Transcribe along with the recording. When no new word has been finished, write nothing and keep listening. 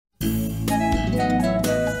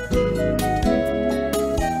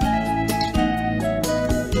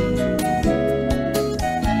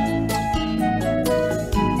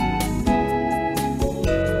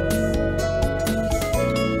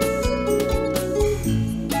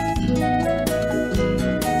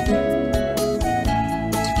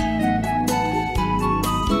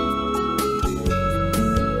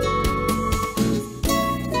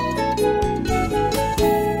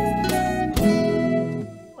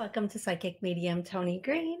welcome to Psychic Medium Toni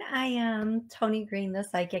Green. I am Toni Green, the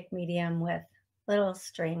Psychic Medium with little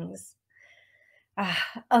strings.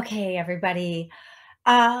 Okay, everybody.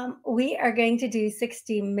 We are going to do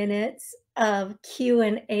 60 minutes of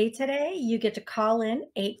Q&A today. You get to call in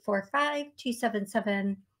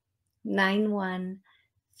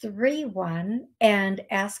 845-277-9131 and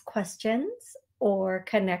ask questions or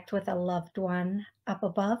connect with a loved one up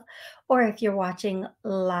above. Or if you're watching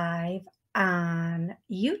live on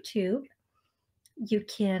YouTube, you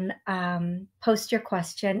can post your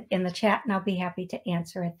question in the chat and I'll be happy to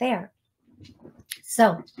answer it there.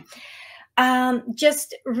 So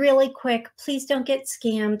just really quick, please don't get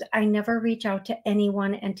scammed. I never reach out to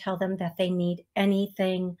anyone and tell them that they need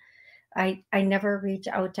anything. I never reach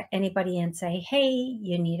out to anybody and say, hey,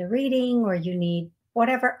 you need a reading or you need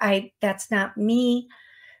whatever. That's not me.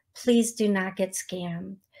 Please do not get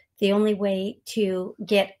scammed. The only way to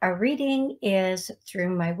get a reading is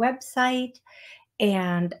through my website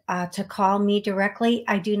and to call me directly.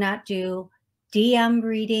 I do not do DM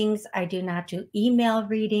readings. I do not do email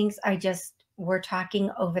readings. We're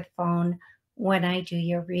talking over the phone when I do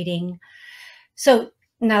your reading. So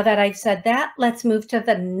now that I've said that, let's move to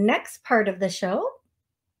the next part of the show.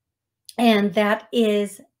 And that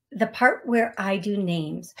is the part where I do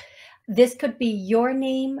names. This could be your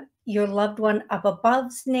name, your loved one up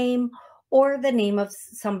above's name, or the name of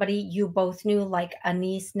somebody you both knew, like a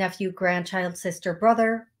niece, nephew, grandchild, sister,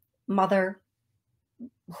 brother, mother,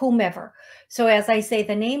 whomever. So as I say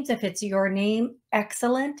the names, if it's your name,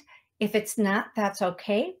 excellent. If it's not, that's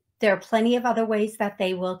okay. There are plenty of other ways that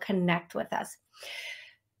they will connect with us.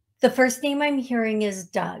 The first name I'm hearing is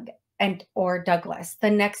Doug or Douglas.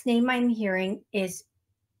 The next name I'm hearing is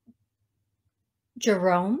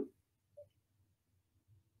Jerome,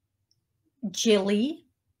 Jilly.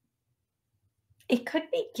 It could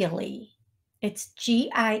be Gilly. It's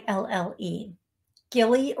Gille.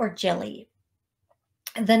 Gilly or Jilly.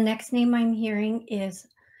 The next name I'm hearing is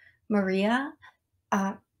Maria.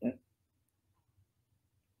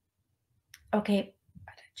 Okay,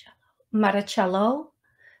 Maricello.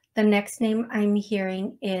 The next name I'm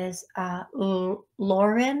hearing is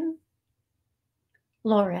Lauren.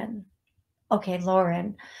 Okay,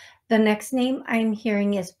 Lauren. The next name I'm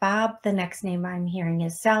hearing is Bob. The next name I'm hearing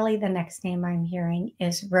is Sally. The next name I'm hearing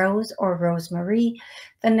is Rose or Rosemarie.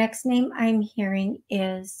 The next name I'm hearing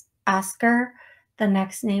is Oscar. The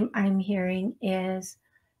next name I'm hearing is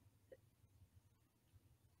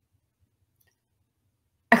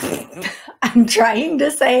I'm trying to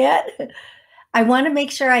say it. I want to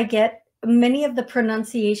make sure I get many of the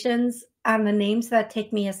pronunciations on the names that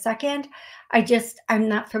take me a second. I'm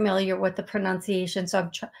not familiar with the pronunciation, so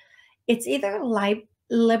it's either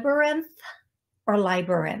labyrinth or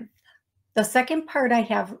labyrinth. The second part I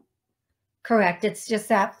have correct. It's just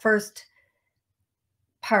that first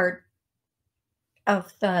part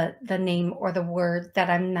of the name or the word that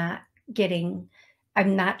I'm not getting.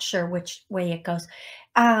 I'm not sure which way it goes.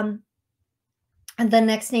 And the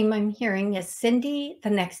next name I'm hearing is Cindy. The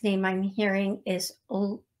next name I'm hearing is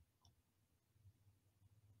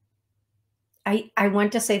I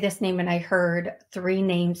want to say this name and I heard three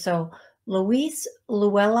names. So Luis,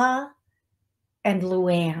 Luella, and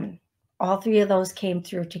Luann. All three of those came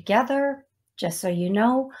through together, just so you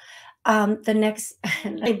know. The next,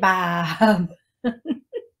 Bob.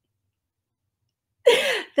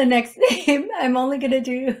 The next name, I'm only going to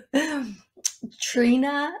do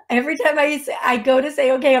Trina. Every time I go to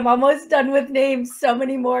say, okay, I'm almost done with names, so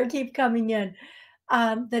many more keep coming in.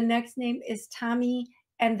 The next name is Tommy,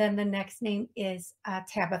 and then the next name is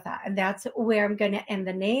Tabitha, and that's where I'm going to end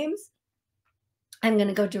the names. I'm going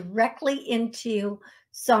to go directly into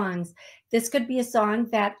songs. This could be a song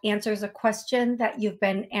that answers a question that you've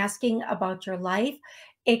been asking about your life.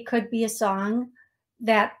 It could be a song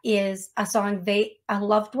that is a song a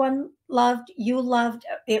loved one loved, you loved.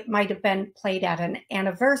 It might have been played at an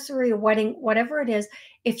anniversary, a wedding, whatever it is.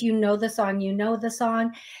 If you know the song, you know the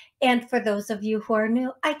song. And for those of you who are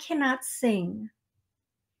new, I cannot sing.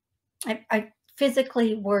 I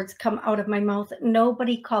physically, words come out of my mouth.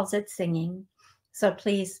 Nobody calls it singing. So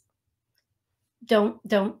please don't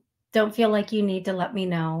feel like you need to let me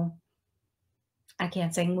know. I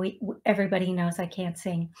can't sing. Everybody knows I can't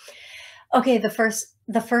sing. Okay, the first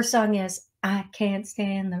song is I Can't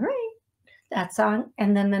Stand the Rain. That song.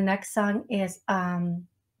 And then the next song is I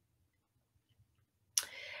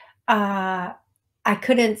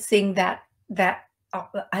couldn't sing that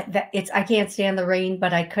it's I Can't Stand the Rain,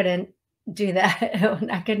 but I couldn't do that.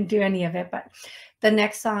 I couldn't do any of it. But the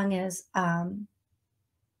next song is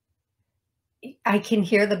I can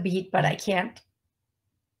hear the beat, but I can't.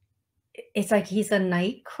 it's like he's a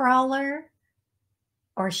night crawler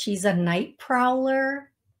or she's a night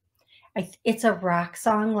prowler. It's a rock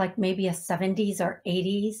song, like maybe a 70s or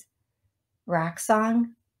 80s rock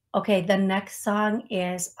song. Okay, the next song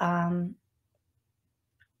is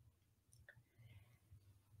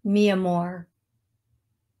Mi Amor.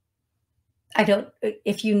 I don't,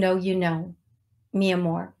 if you know, you know. Mi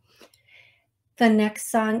Amor. The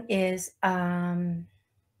next song is I'm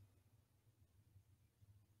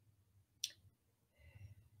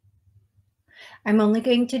only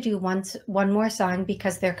going to do one more song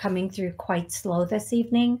because they're coming through quite slow this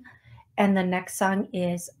evening. And the next song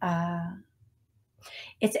is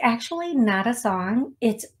it's actually not a song.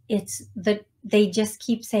 They just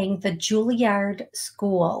keep saying the Juilliard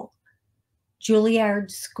School.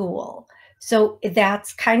 Juilliard School. So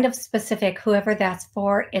that's kind of specific. Whoever that's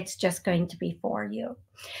for, it's just going to be for you.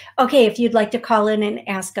 Okay, if you'd like to call in and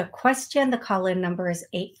ask a question, the call-in number is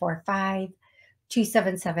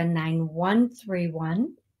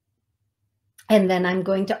 845-277-9131. And then I'm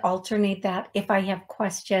going to alternate that if I have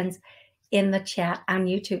questions in the chat on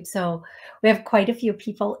YouTube. So we have quite a few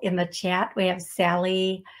people in the chat. We have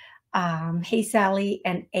Sally. Hey, Sally,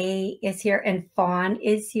 and A is here, and Fawn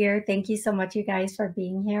is here. Thank you so much, you guys, for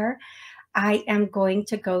being here. I am going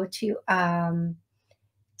to go to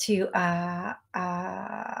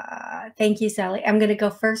thank you, Sally. I'm going to go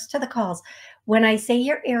first to the calls. When I say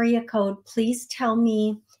your area code, please tell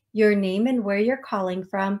me your name and where you're calling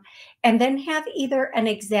from, and then have either an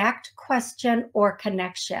exact question or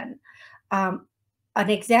connection. An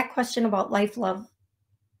exact question about life, love,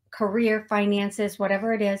 career, finances,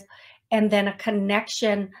 whatever it is, and then a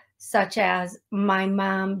connection such as my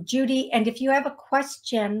mom, Judy. And if you have a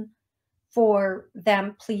question for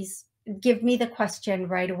them, please give me the question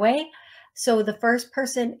right away. So the first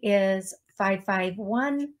person is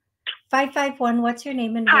 551. 551, what's your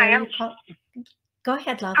name and where are you calling? Go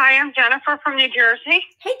ahead, love. Hi, I'm Jennifer from New Jersey.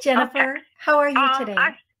 Hey, Jennifer. Okay. How are you today?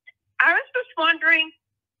 I was just wondering,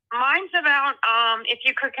 mine's about if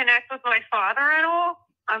you could connect with my father at all.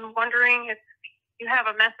 I'm wondering if you have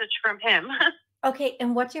a message from him. Okay,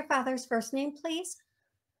 and what's your father's first name, please?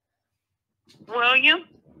 William.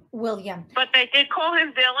 William. But they did call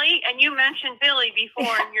him Billy, and you mentioned Billy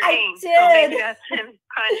before in your name. Did. So maybe that's him.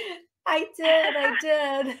 I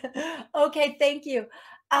did. Okay, thank you.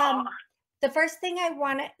 The first thing I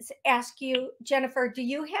want to ask you, Jennifer, do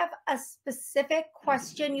you have a specific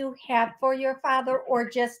question you have for your father, or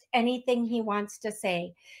just anything he wants to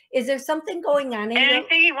say? Is there something going on in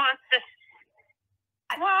anything he wants to?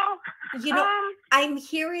 Well, you know, I'm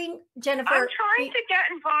hearing, Jennifer. I'm trying to get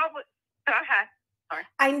involved with. Go ahead. Sorry.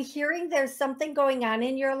 I'm hearing there's something going on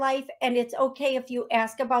in your life, and it's okay if you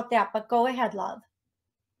ask about that, but go ahead, love.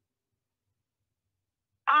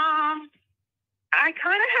 I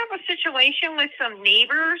kind of have a situation with some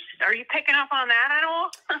neighbors. Are you picking up on that at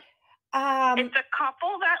all? It's a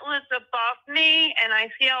couple that lives above me, and I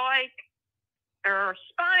feel like they're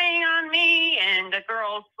spying on me, and the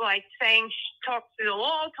girl's like saying she talks to the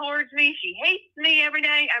wall towards me. She hates me every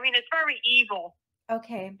day. I mean, it's very evil.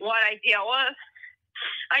 Okay. What I deal with.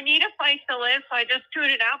 I need a place to live, so I just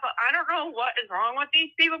tuned it out, but I don't know what is wrong with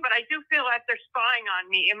these people, but I do feel like they're spying on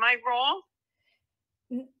me. Am I wrong?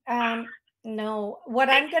 No.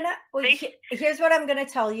 Here's what I'm gonna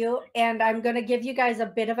tell you, and I'm gonna give you guys a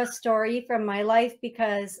bit of a story from my life,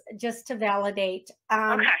 because just to validate.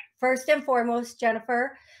 Okay. First and foremost,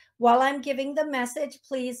 Jennifer, while I'm giving the message,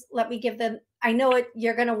 please let me give them. I know it.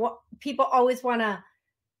 You're gonna. People always want to.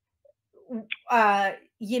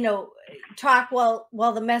 Talk while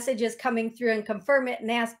the message is coming through and confirm it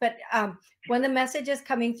and ask. But when the message is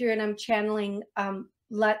coming through and I'm channeling,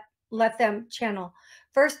 let them channel.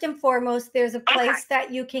 First and foremost, there's a place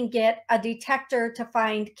that you can get a detector to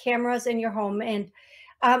find cameras in your home. And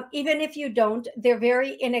even if you don't, they're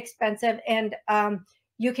very inexpensive, and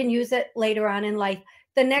you can use it later on in life.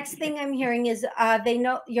 The next thing I'm hearing is they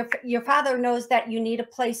know your father knows that you need a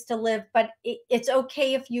place to live, but it's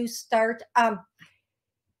okay if you start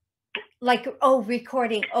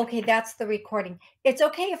recording. Okay, that's the recording. It's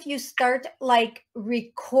okay if you start like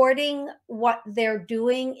recording what they're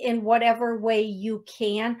doing in whatever way you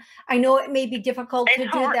can. I know it may be difficult to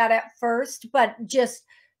do that at first, but just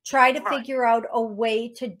try to figure out a way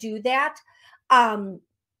to do that. And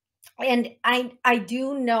I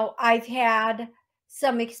do know I've had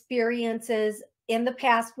some experiences in the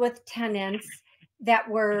past with tenants that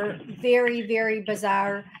were very, very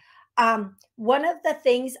bizarre. One of the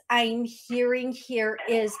things I'm hearing here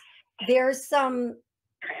is there's some,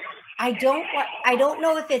 I don't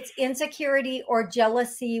know if it's insecurity or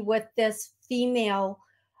jealousy with this female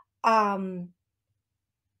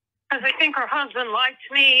because I think her husband likes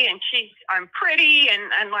me, and I'm pretty,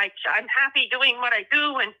 and like I'm happy doing what I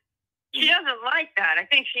do, and she doesn't like that. I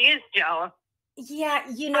think she is jealous. Yeah,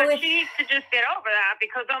 but she needs to just get over that,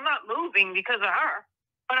 because I'm not moving because of her.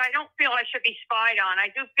 But I don't feel I should be spied on. I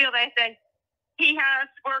do feel that he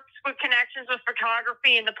works with connections with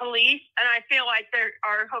photography and the police, and I feel like they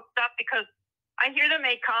are hooked up, because I hear them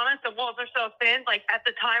make comments, the walls are so thin, like at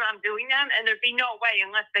the time I'm doing them, and there'd be no way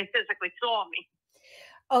unless they physically saw me.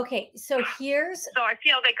 Okay, so So I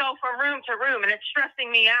feel they go from room to room, and it's stressing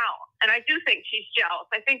me out. And I do think she's jealous.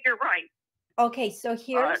 I think you're right. Okay, so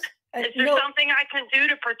here's... is there something I can do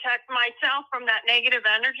to protect myself from that negative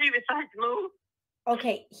energy besides move?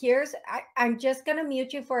 Okay, I'm just going to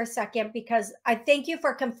mute you for a second, because I thank you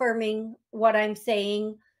for confirming what I'm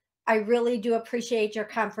saying. I really do appreciate your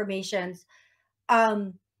confirmations.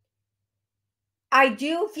 I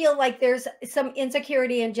do feel like there's some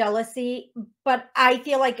insecurity and jealousy, but I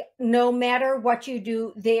feel like no matter what you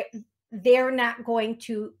do, they're not going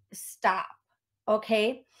to stop.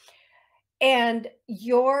 Okay. And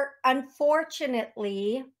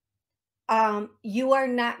unfortunately, you are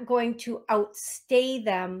not going to outstay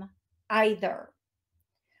them either.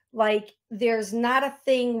 Like, there's not a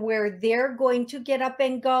thing where they're going to get up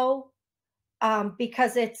and go,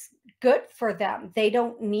 because it's good for them. They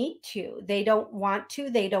don't need to. They don't want to.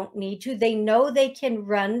 They don't need to. They know they can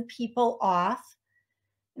run people off.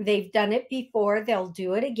 They've done it before. They'll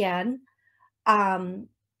do it again. And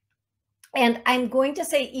I'm going to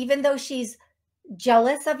say, even though she's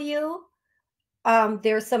jealous of you,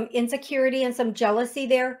 there's some insecurity and some jealousy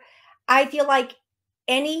there. I feel like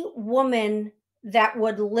any woman that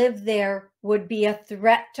would live there would be a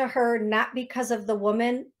threat to her, not because of the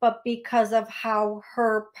woman, but because of how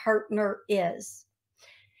her partner is.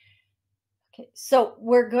 Okay, so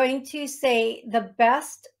we're going to say the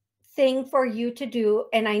best thing for you to do,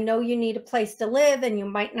 and I know you need a place to live and you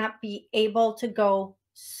might not be able to go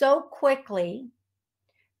so quickly.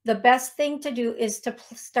 The best thing to do is to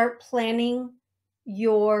start planning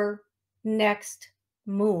your next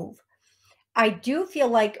move. I do feel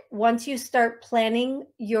like once you start planning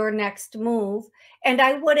your next move, and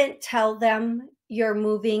I wouldn't tell them you're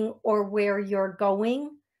moving or where you're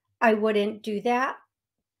going. I wouldn't do that.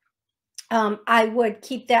 I would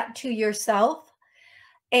keep that to yourself.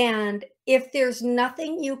 And if there's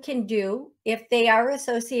nothing you can do, if they are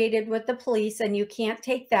associated with the police and you can't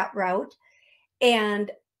take that route,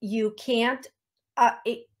 and you can't,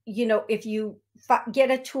 if you get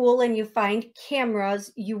a tool and you find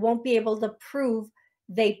cameras, you won't be able to prove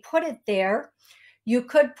they put it there. You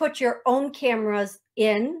could put your own cameras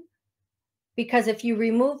in, because if you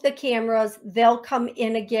remove the cameras, they'll come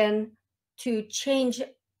in again to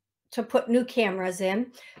put new cameras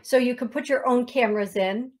in. So you can put your own cameras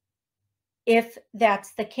in if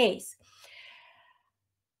that's the case.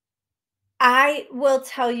 I will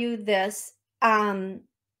tell you this.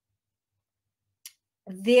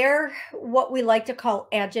 They're what we like to call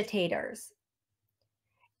agitators.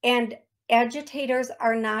 And agitators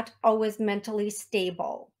are not always mentally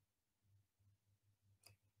stable.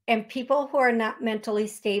 And people who are not mentally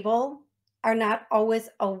stable are not always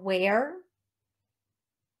aware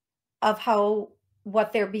of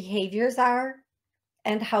what their behaviors are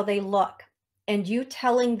and how they look. And you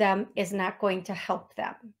telling them is not going to help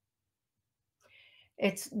them.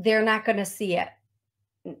 They're not going to see it.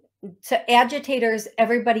 To agitators,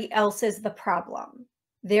 everybody else is the problem.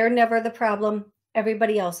 They're never the problem.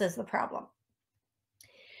 Everybody else is the problem.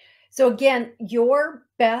 So again, your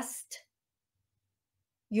best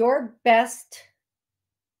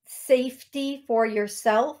safety for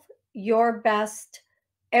yourself, your best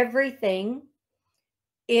everything,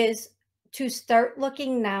 is to start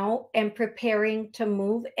looking now and preparing to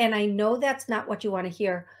move. And I know that's not what you want to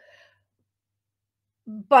hear.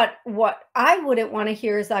 But what I wouldn't want to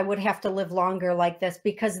hear is I would have to live longer like this,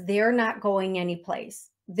 because they're not going anyplace.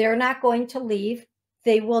 They're not going to leave.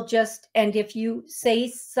 They will just, and if you say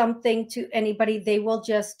something to anybody, they will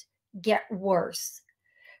just get worse.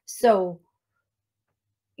 So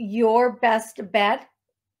your best bet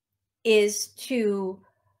is to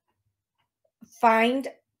find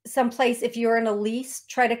someplace. If you're in a lease,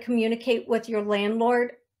 try to communicate with your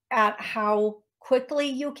landlord at how quickly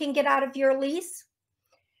you can get out of your lease.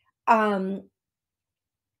 And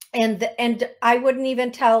I wouldn't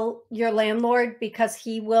even tell your landlord, because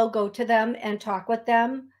he will go to them and talk with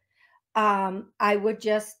them. I would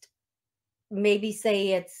just maybe say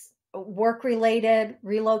it's work related,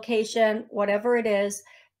 relocation, whatever it is.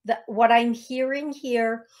 What I'm hearing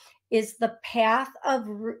here is the path of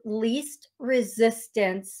least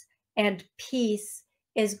resistance and peace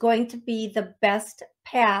is going to be the best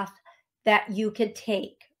path that you could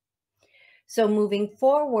take. So moving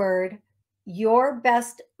forward, your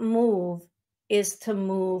best move is to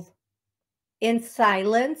move in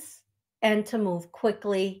silence and to move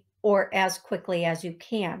quickly or as quickly as you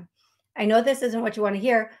can. I know this isn't what you want to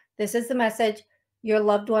hear. This is the message your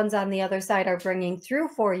loved ones on the other side are bringing through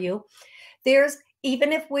for you.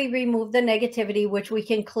 Even if we remove the negativity, which we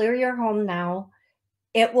can clear your home now,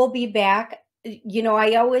 it will be back. You know,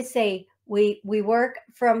 I always say we work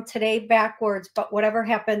from today backwards, but whatever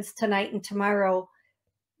happens tonight and tomorrow,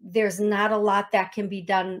 there's not a lot that can be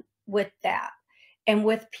done with that. And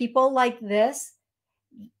with people like this,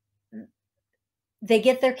 they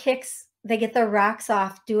get their kicks, they get their rocks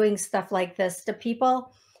off doing stuff like this to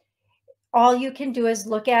people. All you can do is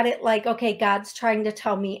look at it like, okay, God's trying to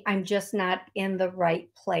tell me I'm just not in the right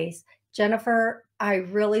place. Jennifer, I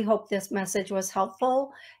really hope this message was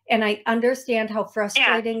helpful. And I understand how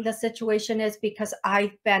frustrating the situation is, because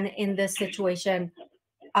I've been in this situation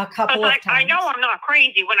a couple of times. I know I'm not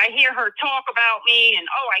crazy when I hear her talk about me and,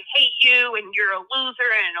 oh, I hate you and you're a loser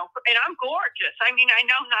and I'm gorgeous. I mean, I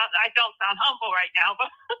know I don't sound humble right now, but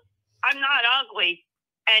I'm not ugly.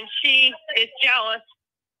 And she is jealous.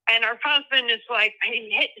 And her husband is like,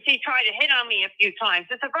 he tried to hit on me a few times.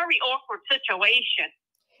 It's a very awkward situation.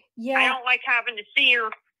 Yeah. I don't like having to see her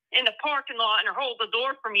in the parking lot and her hold the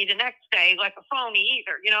door for me the next day like a phony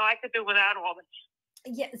either. You know, I could do without all this.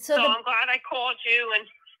 Yeah. So I'm glad I called you. And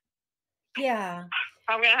yeah,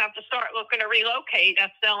 I'm going to have to start looking to relocate.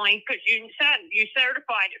 That's the only, because you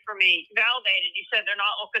certified it for me, validated. You said they're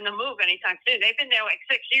not looking to move anytime soon. They've been there like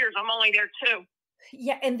 6 years. I'm only there 2.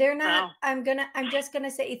 Yeah, and they're not. I'm just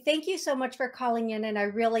gonna say thank you so much for calling in, and I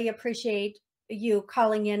really appreciate you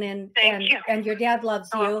calling in, and your dad loves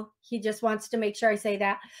you. He just wants to make sure I say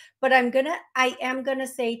that. But I am gonna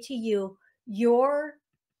say to you, your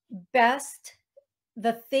best,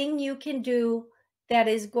 the thing you can do that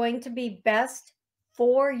is going to be best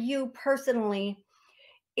for you personally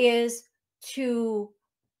is to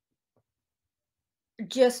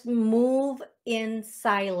just move in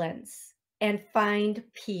silence and find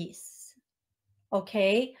peace.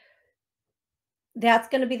 Okay. That's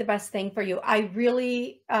going to be the best thing for you. I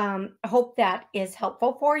really hope that is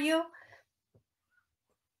helpful for you.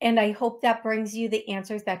 And I hope that brings you the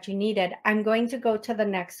answers that you needed. I'm going to go to the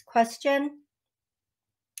next question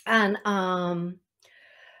on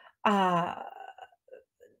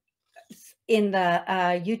in the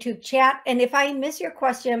YouTube chat. And if I miss your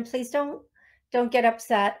question, please don't get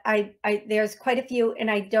upset. There's quite a few,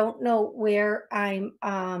 and I don't know where I'm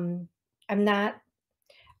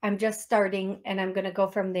just starting, and I'm going to go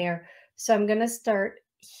from there. So I'm going to start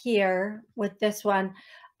here with this one.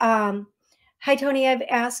 Hi, Toni. I've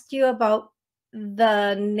asked you about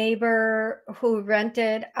the neighbor who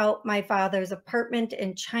rented out my father's apartment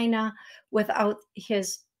in China without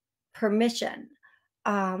his permission.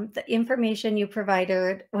 The information you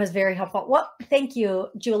provided was very helpful. Well, thank you,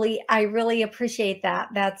 Julie. I really appreciate that.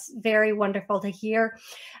 That's very wonderful to hear.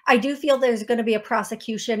 I do feel there's going to be a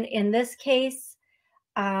prosecution in this case.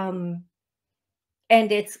 And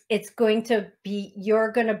it's going to be,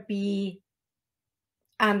 you're going to be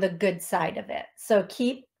on the good side of it. So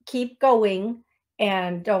keep going,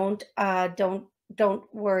 and don't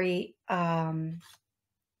worry.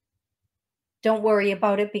 Don't worry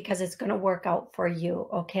about it, because it's going to work out for you.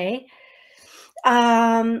 Okay.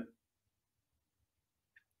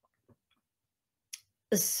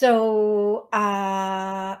 So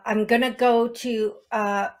I'm going to go to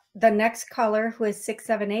the next caller, who is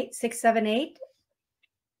 678. 678.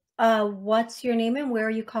 What's your name and where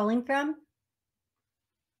are you calling from?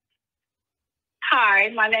 Hi,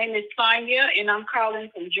 my name is Sonia, and I'm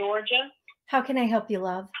calling from Georgia. How can I help you,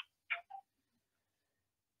 love?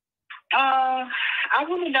 I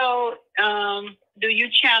want to know, do you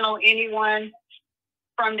channel anyone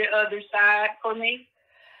from the other side for me?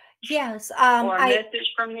 Yes. Or a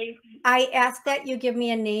message from me? I ask that you give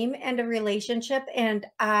me a name and a relationship, and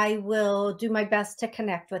I will do my best to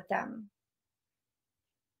connect with them.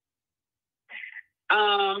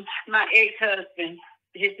 My ex-husband,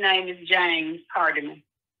 his name is James Hardiman.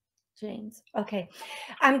 James. Okay.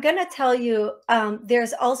 I'm going to tell you,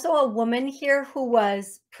 there's also a woman here who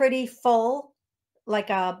was pretty full, like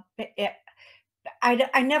I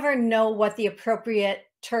never know what the appropriate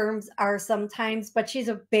terms are sometimes, but she's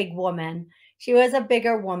a big woman. She was a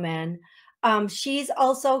bigger woman. She's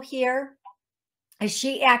also here.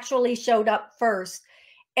 She actually showed up first,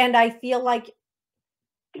 and I feel like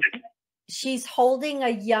she's holding a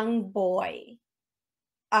young boy.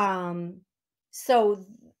 So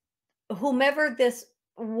whomever this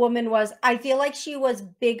woman was, I feel like she was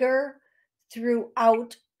bigger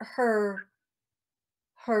throughout her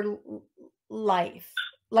life,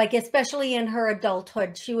 like especially in her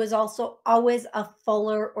adulthood. She was also always a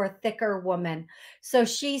fuller or thicker woman. So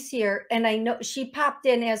she's here, and I know she popped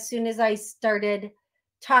in as soon as I started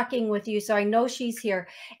talking with you, so I know she's here.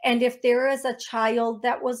 And if there is a child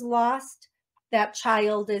that was lost, that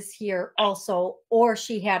child is here also, or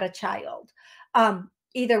she had a child.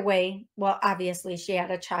 Either way, well, obviously she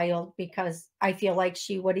had a child, because I feel like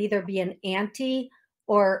she would either be an auntie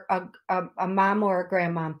or a mom or a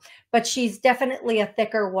grandmom, but she's definitely a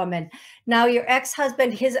thicker woman. Now, your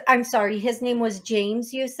ex-husband, I'm sorry, his name was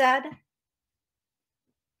James, you said?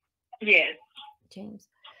 Yes. James.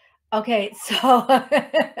 Okay, so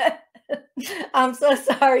I'm so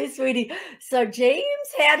sorry, sweetie. So James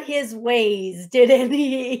had his ways, didn't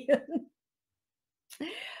he?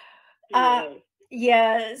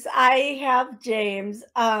 Yes, I have James.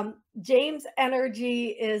 James' energy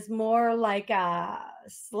is more like a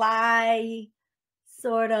sly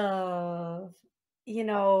sort of, you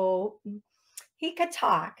know, he could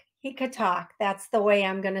talk. He could talk. That's the way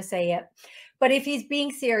I'm going to say it. But if he's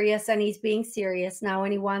being serious, and he's being serious now,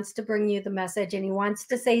 and he wants to bring you the message, and he wants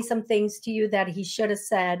to say some things to you that he should have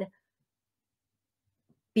said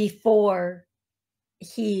before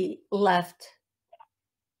he left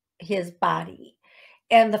his body.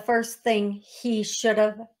 And the first thing he should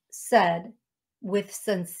have said with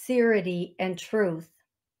sincerity and truth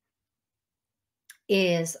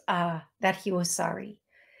is that he was sorry.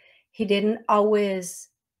 He didn't always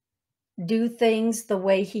do things the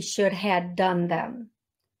way he should had done them.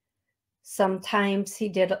 Sometimes he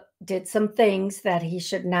did some things that he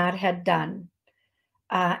should not have done.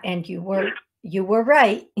 And you were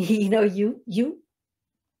right. You know,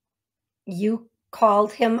 you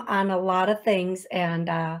called him on a lot of things, and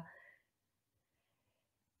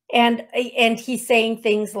he's saying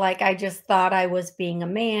things like, I just thought I was being a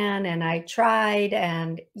man, and I tried,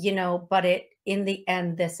 and but in the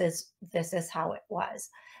end, this is how it was.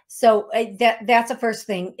 So that's the first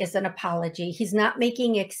thing, is an apology. He's not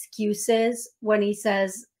making excuses when he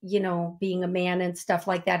says, being a man and stuff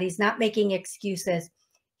like that. He's not making excuses.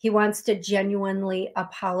 He wants to genuinely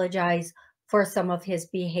apologize for some of his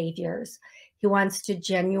behaviors. He wants to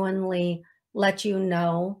genuinely let you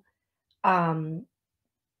know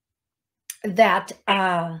that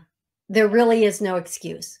there really is no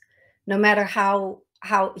excuse. No matter how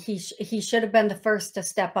he should have been the first to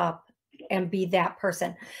step up and be that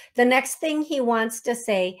person. The next thing he wants to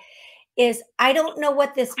say is, I don't know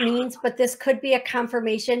what this means, but this could be a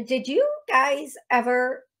confirmation. Did you guys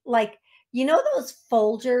ever, like, those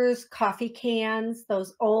Folgers coffee cans,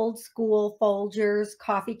 those old school Folgers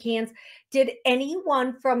coffee cans? Did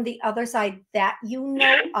anyone from the other side that you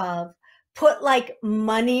know of put like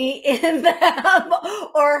money in them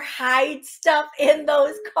or hide stuff in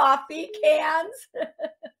those coffee cans?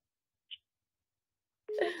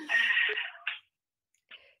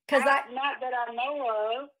 Because not that I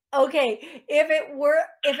know of. Okay, if it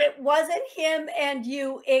wasn't him and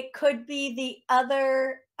you, it could be the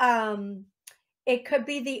other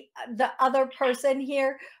the other person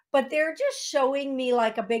here, but they're just showing me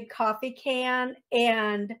like a big coffee can,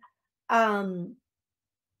 and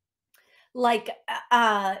like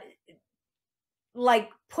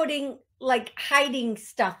putting, like hiding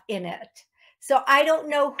stuff in it. So I don't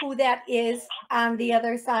know who that is on the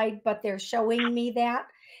other side, but they're showing me that.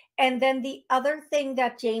 And then the other thing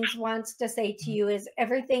that James wants to say to you is,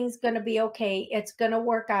 everything's going to be okay. It's going to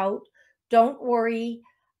work out. Don't worry.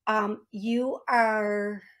 You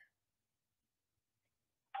are,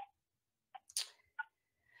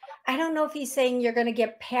 I don't know if he's saying you're going to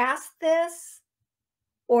get past this,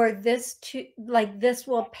 or this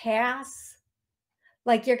will pass.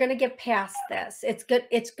 Like, you're going to get past this. It's good.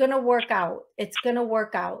 It's going to work out. It's going to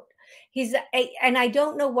work out. And I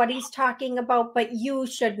don't know what he's talking about, but you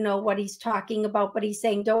should know what he's talking about. But he's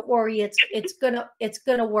saying, don't worry. It's going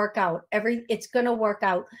to work out. It's going to work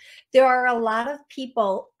out. There are a lot of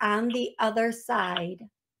people on the other side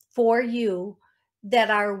for you that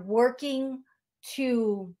are working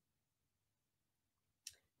to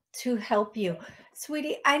help you.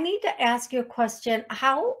 Sweetie, I need to ask you a question.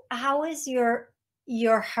 How is your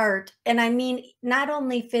heart? And I mean, not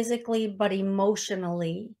only physically, but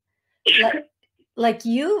emotionally. Like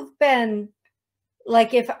you've been,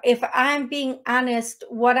 like, if I'm being honest,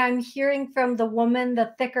 what I'm hearing from the woman,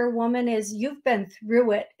 the thicker woman, is you've been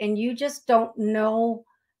through it, and you just don't know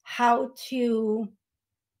how to,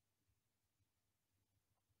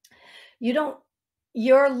 you're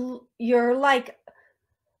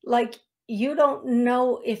like you don't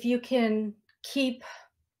know if you can keep,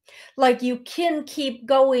 Like you can keep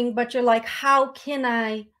going, but you're like, how can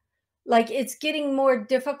I, like, it's getting more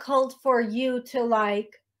difficult for you to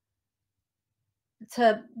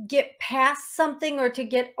get past something or to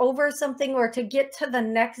get over something or to get to the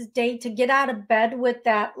next day, to get out of bed with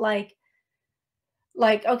that, like,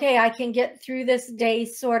 okay, I can get through this day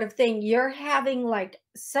sort of thing. You're having like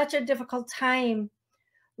such a difficult time,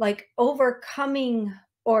 like overcoming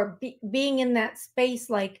or being in that space,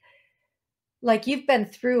 like you've been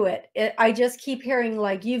through it. I just keep hearing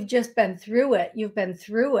like you've just been through it. You've been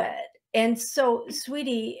through it. And so,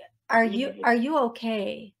 sweetie, are you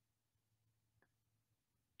okay?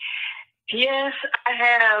 Yes, I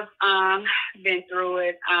have been through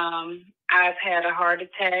it. I've had a heart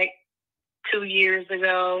attack 2 years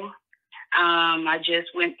ago. I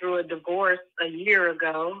just went through a divorce a year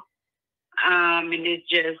ago. And it's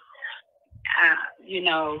just,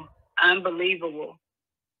 unbelievable.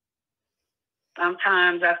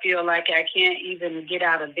 Sometimes I feel like I can't even get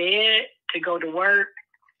out of bed to go to work.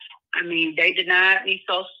 I mean, they denied me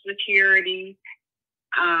Social Security.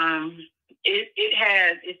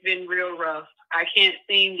 It's been real rough. I can't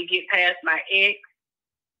seem to get past my ex.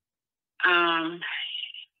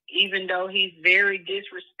 Even though he's very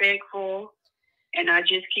disrespectful, and I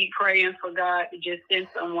just keep praying for God to just send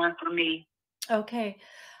someone for me. Okay.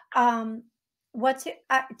 What's it?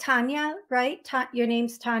 Tanya, right? Your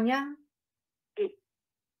name's Tanya?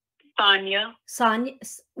 Sonia. Sonia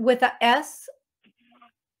with a S?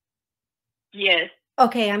 Yes.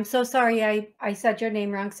 Okay, I'm so sorry I said your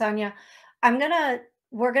name wrong, Sonia.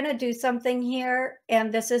 We're gonna do something here,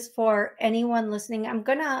 and this is for anyone listening. I'm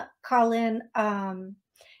gonna call in,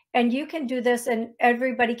 and you can do this, and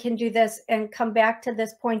everybody can do this, and come back to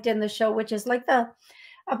this point in the show, which is like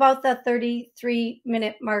about the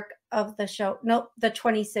 33-minute mark of the show. Nope, the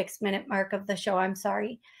 26-minute mark of the show. I'm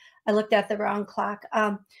sorry, I looked at the wrong clock.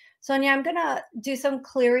 Sonia, I'm gonna do some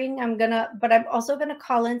clearing. But I'm also gonna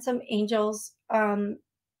call in some angels on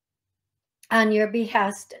your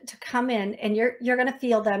behest to come in, and you're gonna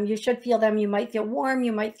feel them. You should feel them. You might feel warm.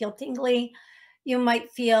 You might feel tingly. You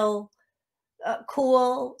might feel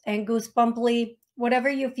cool and goosebumply.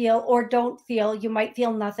 Whatever you feel or don't feel, you might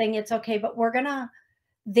feel nothing. It's okay. But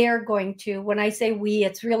they're going to. When I say we,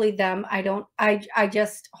 it's really them. I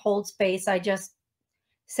just hold space. I just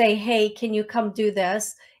say, hey, can you come do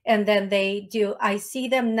this? And then they do. I see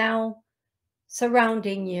them now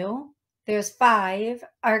surrounding you. There's 5,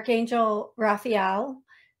 Archangel Raphael,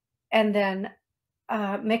 and then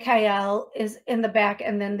Michael is in the back,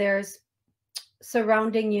 and then there's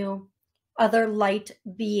surrounding you other light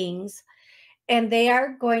beings. And they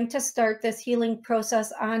are going to start this healing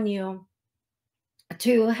process on you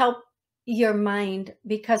to help your mind,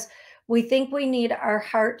 because we think we need our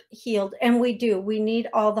heart healed, and we do. We need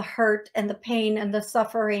all the hurt and the pain and the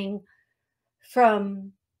suffering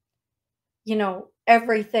from,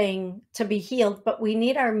 everything to be healed, but we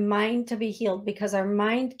need our mind to be healed, because our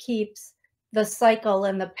mind keeps the cycle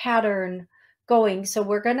and the pattern going. So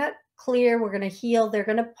we're going to clear, we're going to heal, they're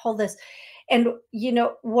going to pull this. And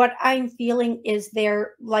what I'm feeling is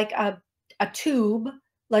they're like a tube,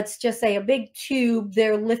 let's just say a big tube.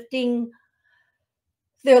 They're lifting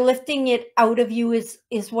it out of you is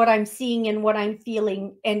what I'm seeing and what I'm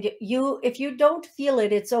feeling. And if you don't feel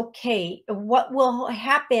it, it's okay. What will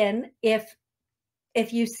happen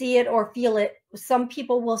if you see it or feel it? Some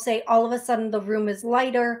people will say all of a sudden the room is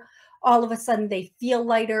lighter. All of a sudden they feel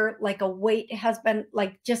lighter, like a weight has been,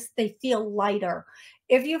 like, just they feel lighter.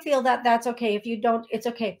 If you feel that, that's okay. If you don't, it's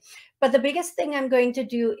okay. But the biggest thing I'm going to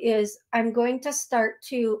do is I'm going to start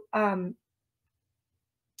to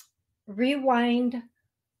rewind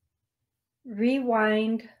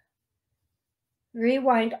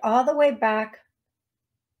all the way back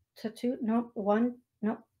to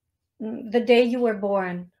the day you were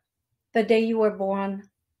born.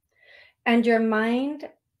 And your mind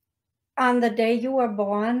on the day you were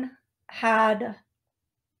born had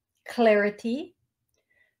clarity.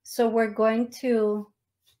 So we're going to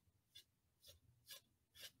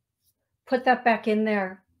put that back in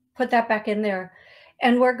there.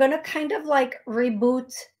 And we're going to kind of like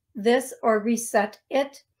reboot this or reset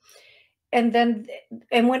it. And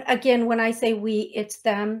when I say we, it's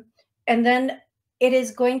them. And then it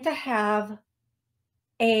is going to have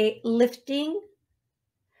a lifting.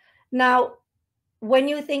 Now, when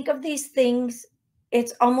you think of these things,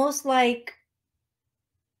 it's almost like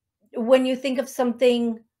when you think of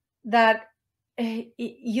something that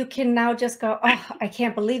you can now just go, oh, I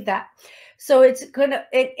can't believe that. So it's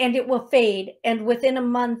and it will fade. And within a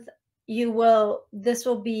month, this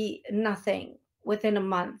will be nothing within a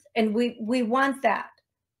month. And we want that.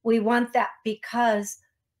 We want that because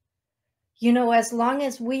you know, as long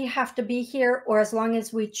as we have to be here, or as long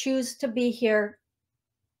as we choose to be here,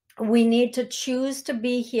 we need to choose to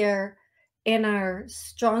be here in our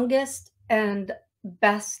strongest and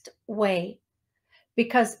best way,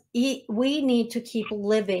 because we need to keep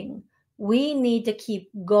living. We need to keep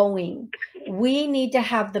going. We need to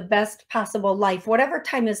have the best possible life, whatever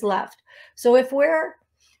time is left. So if we're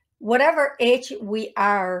whatever age we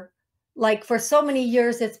are, like for so many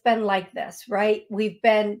years, it's been like this, right? We've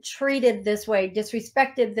been treated this way,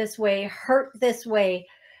 disrespected this way, hurt this way.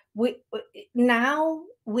 Now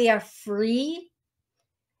we are free,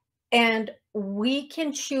 and we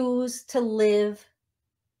can choose to live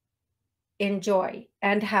in joy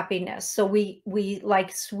and happiness. So we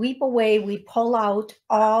like sweep away, we pull out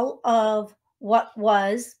all of what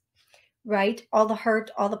was, right? All the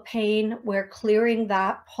hurt, all the pain, we're clearing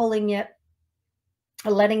that, pulling it,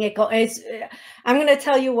 letting it go. I'm going to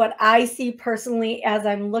tell you what I see personally as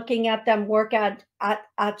I'm looking at them work on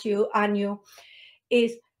you,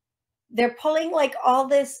 is they're pulling like all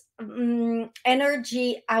this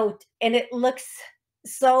energy out, and it looks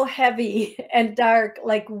so heavy and dark,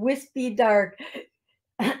 like wispy dark.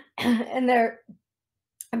 And they're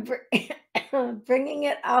bringing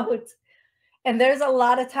it out. And there's a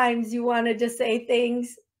lot of times you wanted to say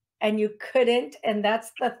things and you couldn't, and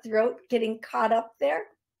that's the throat getting caught up there.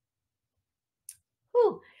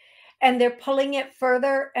 Whew. And they're pulling it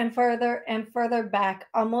further and further and further back,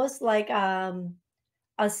 almost like a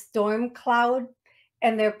storm cloud,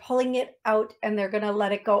 and they're pulling it out, and they're going to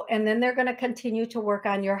let it go. And then they're going to continue to work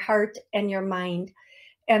on your heart and your mind,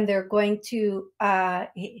 and they're going to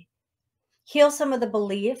heal some of the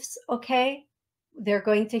beliefs. Okay. They're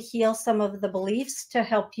going to heal some of the beliefs to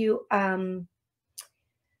help you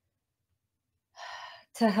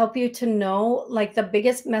to know, like, the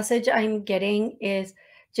biggest message I'm getting is,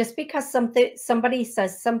 just because somebody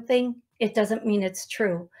says something, it doesn't mean it's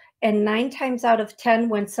true. And 9 times out of 10,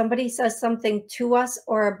 when somebody says something to us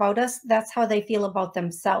or about us, that's how they feel about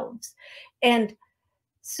themselves. And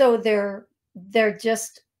so they're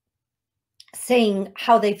just saying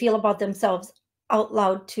how they feel about themselves out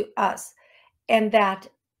loud to us. And that,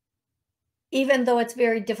 even though it's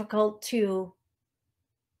very difficult to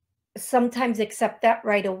sometimes accept that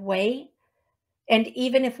right away, and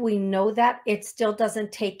even if we know that, it still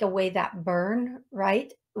doesn't take away that burn,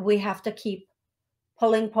 right? We have to keep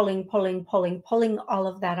pulling all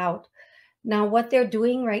of that out. Now, what they're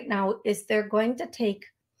doing right now is they're going to take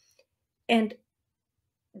and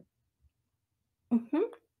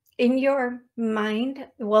in your mind,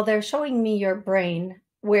 well, they're showing me your brain,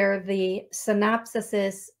 where the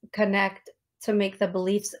synapses connect to make the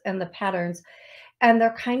beliefs and the patterns. And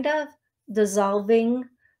they're kind of dissolving,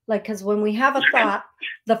 like, because when we have a thought,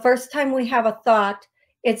 the first time we have a thought,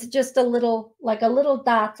 it's just a little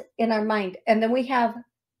dot in our mind. And then we have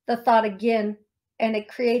the thought again, and it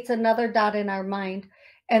creates another dot in our mind.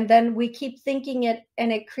 And then we keep thinking it,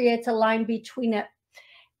 and it creates a line between it.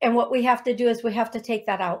 And what we have to do is we have to take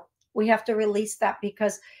that out. We have to release that,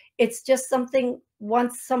 because it's just something,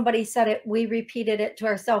 once somebody said it, we repeated it to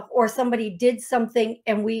ourselves, or somebody did something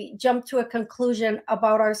and we jumped to a conclusion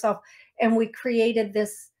about ourselves, and we created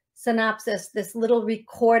this synapses, this little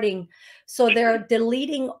recording. So they're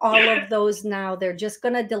deleting all of those now. They're just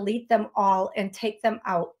going to delete them all and take them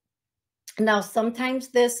out. Now,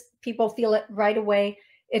 sometimes people feel it right away.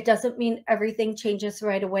 It doesn't mean everything changes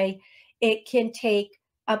right away. It can take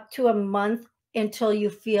up to a month until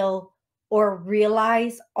you feel or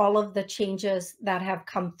realize all of the changes that have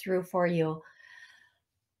come through for you.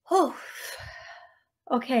 Oh,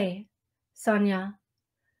 okay, Sonia.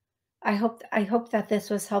 I hope that this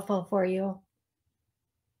was helpful for you.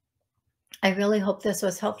 I really hope this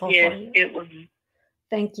was helpful for you. Yes, it was.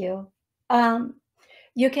 Thank you.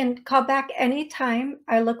 You can call back anytime.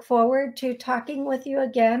 I look forward to talking with you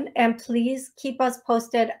again, and please keep us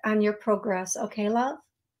posted on your progress. Okay, love?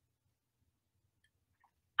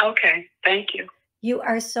 Okay, thank you. You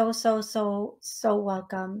are so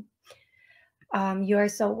welcome. You are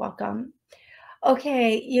so welcome.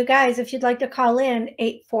 Okay, you guys, if you'd like to call in,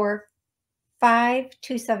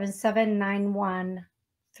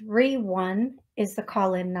 845-277-9131 is the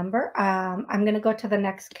call-in number. I'm going to go to the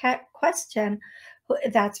next question.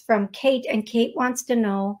 That's from Kate, and Kate wants to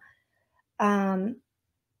know, I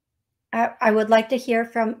would like to hear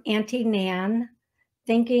from Auntie Nan,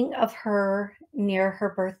 thinking of her near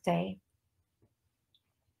her birthday.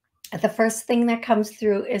 The first thing that comes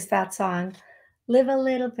through is that song, Live a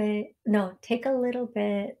Little Bit. No, take a little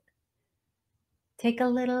bit. Take a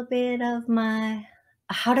little bit of my...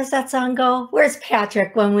 How does that song go? Where's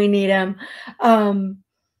Patrick when we need him?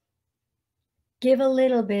 Give a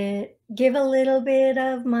little bit. Give a little bit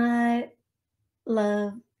of my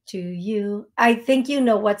love to you. I think you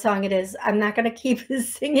know what song it is. I'm not going to keep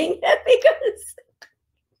singing it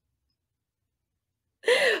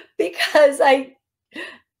because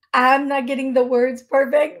I'm not getting the words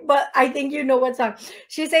perfect, but I think you know what song.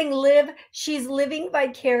 She's saying she's living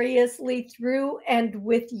vicariously through and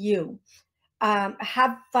with you.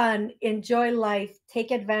 Have fun, enjoy life,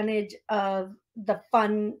 take advantage of the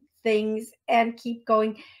fun things, and keep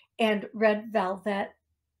going. And red velvet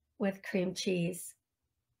with cream cheese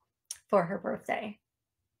for her birthday.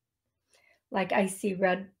 Like I see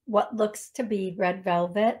what looks to be red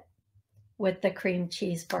velvet with the cream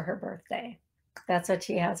cheese for her birthday. That's what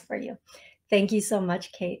she has for you. Thank you so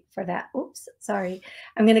much, Kate, for that. Oops, sorry.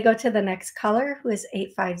 I'm going to go to the next caller, who is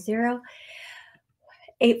 850.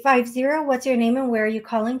 850, what's your name and where are you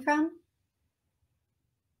calling from?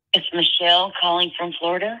 It's Michelle calling from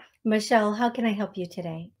Florida. Michelle, how can I help you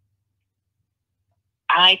today?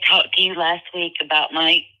 I talked to you last week about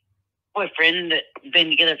my boyfriend that been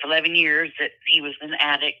together for 11 years, that he was an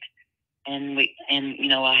addict, and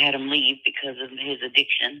I had him leave because of his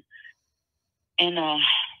addiction. And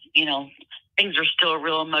things are still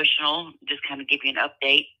real emotional. Just kind of give you an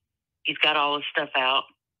update. He's got all his stuff out.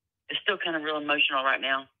 It's still kind of real emotional right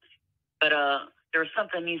now. But there was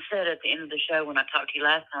something you said at the end of the show when I talked to you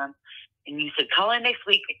last time, and you said, call in next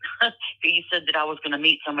week. You said that I was going to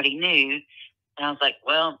meet somebody new. And I was like,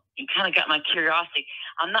 well, you kind of got my curiosity.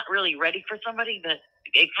 I'm not really ready for somebody, but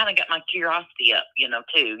it kind of got my curiosity up,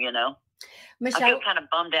 too. Michelle, I feel kind of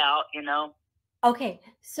bummed out, Okay,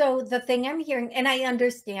 so the thing I'm hearing, and I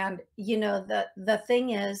understand, the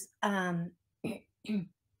thing is,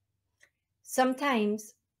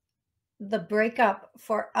 sometimes the breakup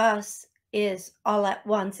for us is all at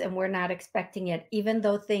once and we're not expecting it, even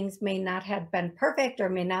though things may not have been perfect or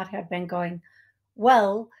may not have been going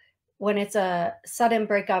well. When it's a sudden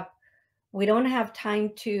breakup, we don't have time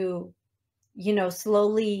to,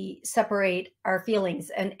 slowly separate our feelings.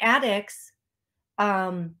 And addicts,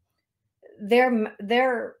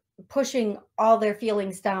 they're pushing all their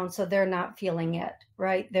feelings down, so they're not feeling it,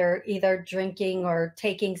 right? They're either drinking or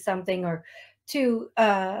taking something or to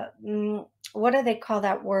what do they call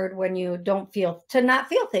that word when you don't feel, to not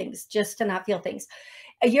feel things, just to not feel things.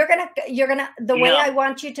 You're gonna the way I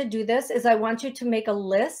want you to do this is I want you to make a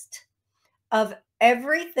list of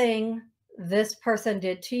everything this person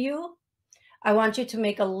did to you. I want you to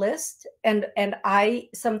make a list, and I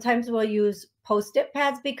sometimes will use Post-it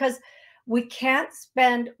pads because we can't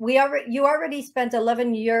spend, you already spent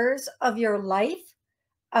 11 years of your life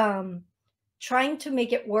trying to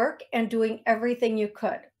make it work and doing everything you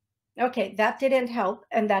could. Okay, that didn't help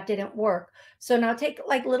and that didn't work. So now take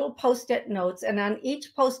like little Post-it notes, and on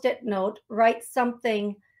each Post-it note, write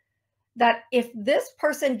something that if this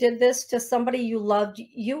person did this to somebody you loved,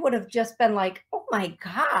 you would have just been like, oh my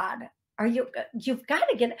God, you've got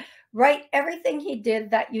to get right. Everything he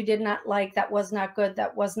did that you did not like, that was not good,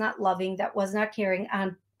 that was not loving, that was not caring,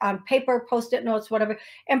 on paper, Post-it notes, whatever,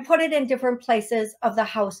 and put it in different places of the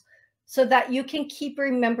house so that you can keep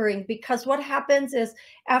remembering. Because what happens is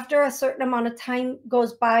after a certain amount of time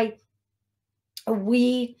goes by,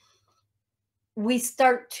 we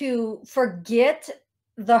start to forget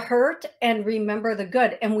the hurt and remember the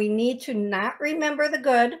good. And we need to not remember the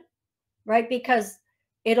good, right? Because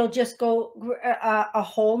it'll just go a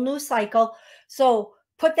whole new cycle. So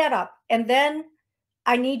put that up. And then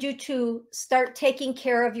I need you to start taking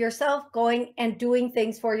care of yourself, going and doing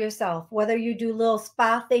things for yourself, whether you do little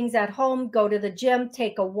spa things at home, go to the gym,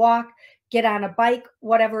 take a walk, get on a bike,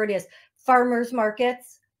 whatever it is, farmers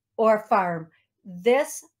markets or farm.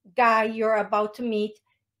 This guy you're about to meet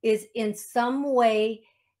is in some way,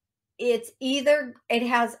 it's either,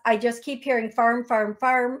 I just keep hearing farm, farm,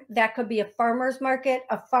 farm. That could be a farmer's market,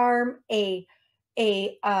 a farm, maybe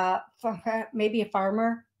a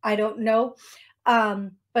farmer. I don't know.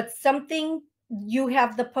 But something, you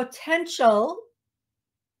have the potential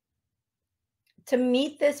to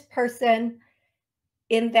meet this person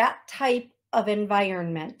in that type of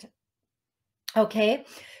environment. Okay.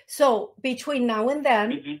 So between now and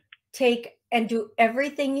then, take and do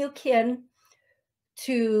everything you can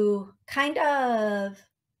to kind of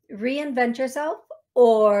reinvent yourself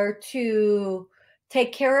or to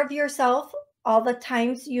take care of yourself all the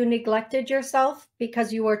times you neglected yourself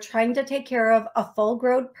because you were trying to take care of a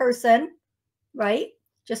full-grown person, right?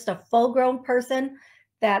 Just a full-grown person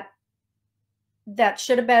that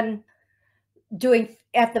should have been doing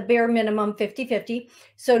at the bare minimum 50-50.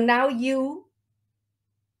 So now you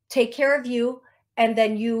take care of you, and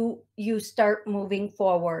then you start moving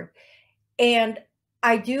forward. And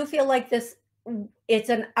I do feel like this it's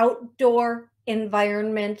an outdoor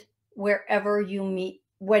environment wherever you meet.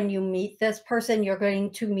 When you meet this person, you're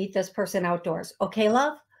going to meet this person outdoors. Okay,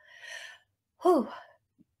 love? Whew.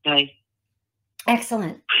 Okay.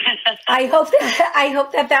 Excellent. I hope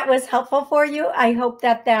that was helpful for you. I hope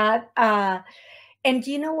that and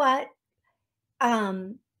do you know what?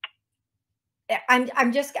 I'm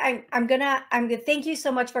gonna thank you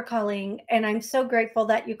so much for calling, and I'm so grateful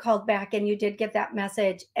that you called back and you did get that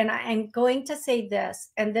message. And I'm going to say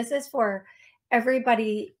this, and this is for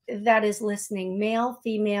everybody that is listening, male,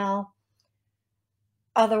 female,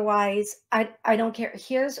 otherwise, I don't care.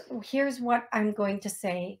 Here's what I'm going to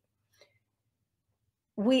say.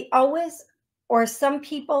 We always, or some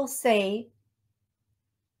people say,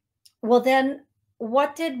 well, then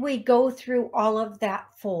what did we go through all of that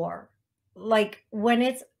for? Like, when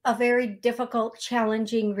it's a very difficult,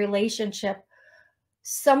 challenging relationship,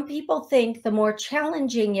 some people think the more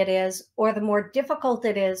challenging it is, or the more difficult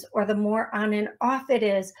it is, or the more on and off it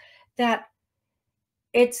is, that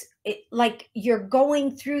like you're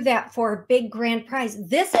going through that for a big grand prize.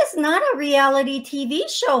 This is not a reality TV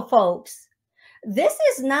show, folks. This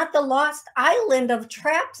is not the lost island of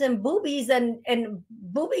traps and boobies and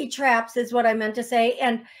booby traps is what I meant to say.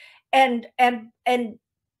 And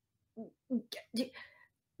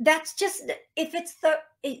that's just, if it's the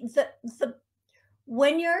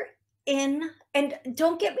when you're in, and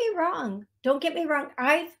don't get me wrong,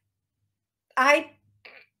 I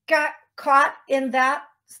got caught in that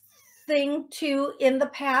thing too in the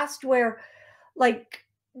past, where, like,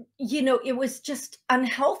 it was just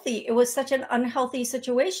unhealthy. It was such an unhealthy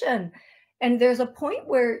situation. And there's a point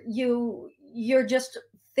where you're just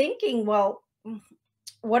thinking, well,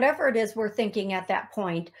 whatever it is we're thinking at that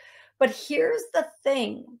point. But here's the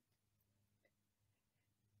thing.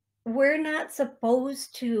 We're not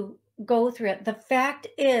supposed to go through it. The fact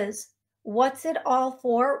is, what's it all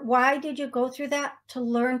for? Why did you go through that? To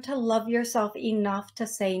learn to love yourself enough to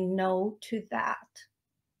say no to that.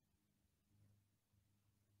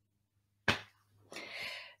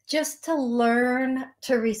 Just to learn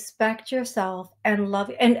to respect yourself and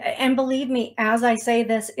love. And believe me, as I say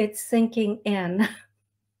this, it's sinking in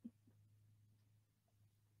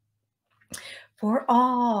for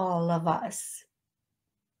all of us.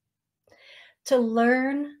 To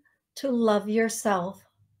learn to love yourself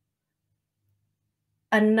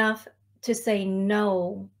enough to say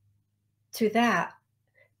no to that.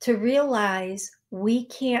 To realize we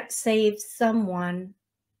can't save someone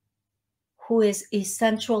who is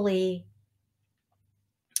essentially,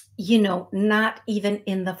 not even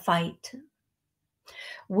in the fight.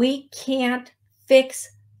 We can't fix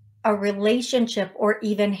a relationship or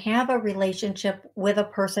even have a relationship with a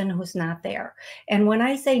person who's not there. And when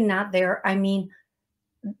I say not there, I mean,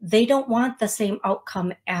 they don't want the same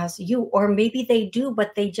outcome as you, or maybe they do,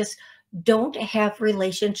 but they just don't have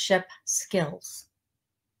relationship skills.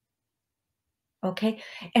 Okay.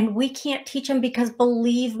 And we can't teach them, because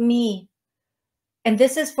believe me, and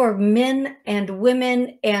this is for men and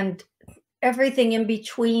women and everything in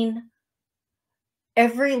between,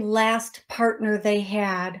 every last partner they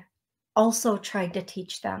had also tried to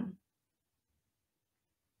teach them.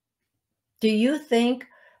 Do you think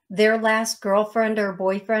their last girlfriend or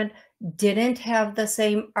boyfriend didn't have the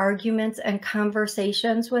same arguments and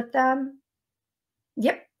conversations with them?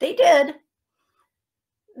 Yep, they did.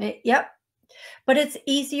 Yep. But it's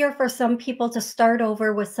easier for some people to start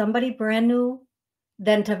over with somebody brand new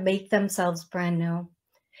than to make themselves brand new.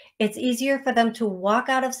 It's easier for them to walk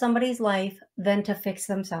out of somebody's life than to fix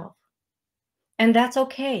themselves. And that's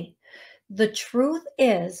okay. The truth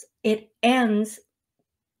is, it ends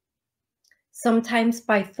sometimes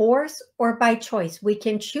by force or by choice. We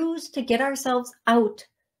can choose to get ourselves out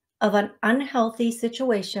of an unhealthy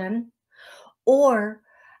situation, or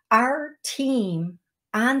our team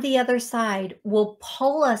on the other side will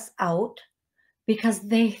pull us out, because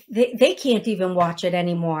they can't even watch it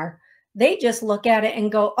anymore. They just look at it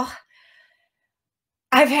and go, oh,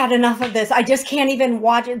 I've had enough of this. I just can't even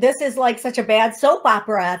watch it. This is like such a bad soap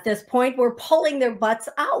opera at this point. We're pulling their butts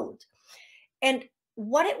out. And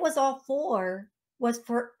what it was all for was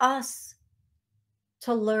for us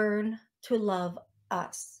to learn to love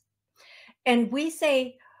us. And we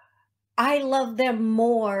say, I love them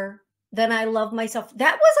more than I love myself.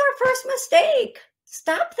 That was our first mistake.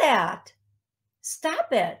 Stop that.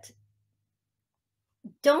 Stop it.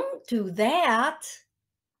 Don't do that.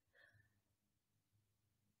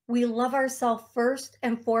 We love ourselves first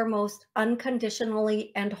and foremost,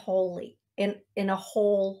 unconditionally and wholly, in a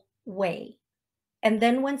whole way. And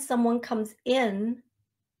then when someone comes in,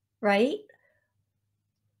 right,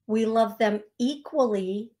 we love them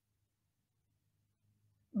equally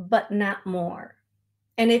but not more.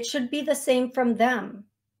 And it should be the same from them.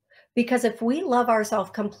 Because if we love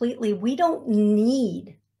ourselves completely, we don't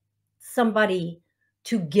need somebody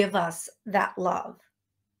to give us that love.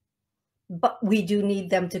 But we do need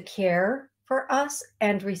them to care for us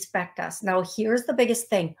and respect us. Now, here's the biggest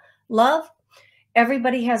thing. Love,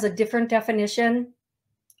 everybody has a different definition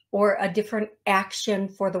or a different action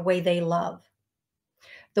for the way they love.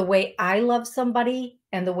 The way I love somebody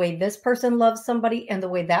and the way this person loves somebody and the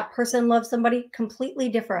way that person loves somebody, completely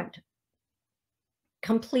different.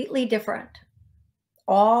 Completely different.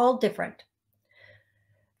 All different.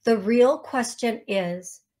 The real question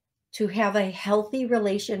is to have a healthy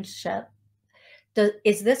relationship.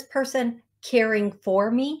 Is this person caring for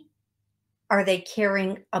me? Are they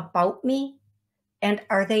caring about me? And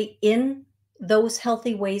are they in those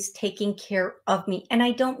healthy ways taking care of me? And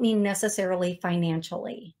I don't mean necessarily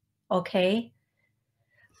financially, okay?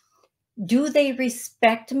 Do they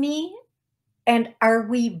respect me? And are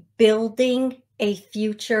we building a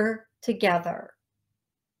future together?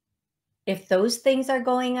 If those things are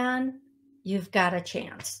going on, you've got a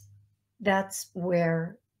chance. That's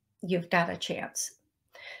where you've got a chance.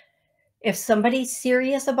 If somebody's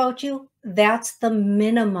serious about you, that's the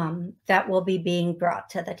minimum that will be being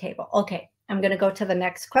brought to the table. Okay, I'm going to go to the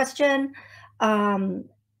next question. Laura.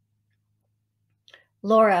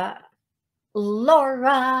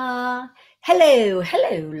 Hello,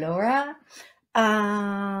 Laura.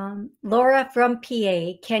 Laura from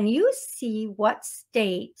PA. Can you see what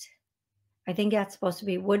state, I think that's supposed to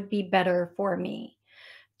be, would be better for me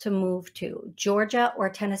to move to, Georgia or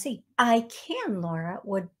Tennessee? I can, Laura.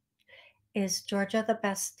 Is Georgia the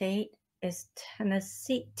best state? Is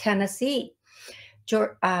Tennessee?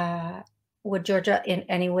 Would Georgia in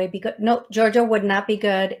any way be good? No, Georgia would not be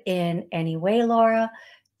good in any way, Laura.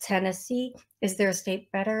 Tennessee, is there a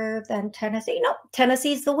state better than Tennessee? No,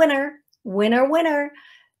 Tennessee's the winner. Winner.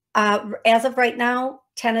 As of right now,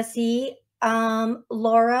 Tennessee.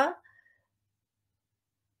 Laura,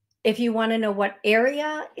 if you want to know what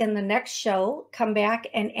area in the next show, come back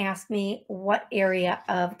and ask me what area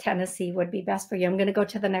of Tennessee would be best for you. I'm going to go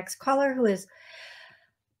to the next caller, who is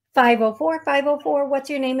 504. 504, what's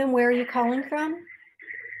your name and where are you calling from?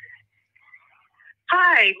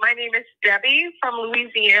 Hi, my name is Debbie from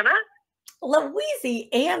Louisiana.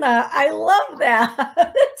 Louisiana, I love that.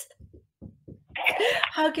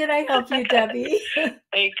 How can I help you, Debbie?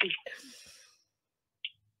 Thank you.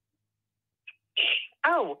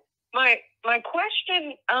 Oh, my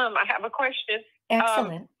question, I have a question.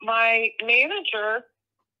 Excellent. My manager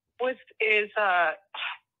is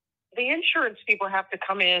the insurance people have to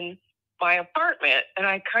come in my apartment, and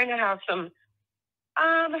I kind of have some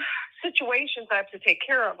situations I have to take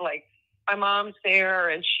care of. Like, my mom's there,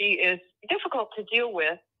 and she is difficult to deal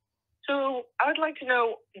with. So I would like to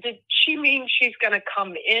know, did she mean she's going to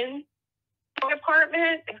come in my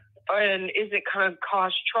apartment, and is it going to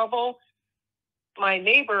cause trouble? My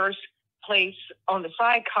neighbor's place on the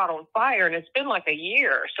side caught on fire, and it's been like a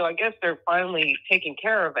year, so I guess they're finally taking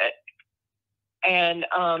care of it. And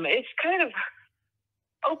it's kind of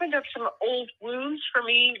opened up some old wounds for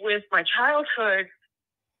me with my childhood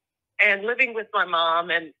and living with my mom,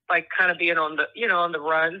 and like kind of being on the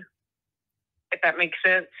run, if that makes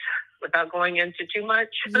sense, without going into too much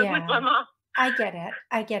with my mom. I get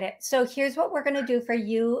it. So here's what we're going to do for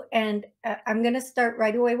you. And I'm going to start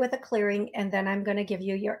right away with a clearing, and then I'm going to give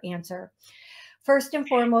you your answer. First and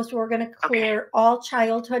foremost, we're going to clear all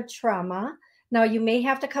childhood trauma. Now, you may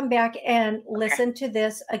have to come back and listen to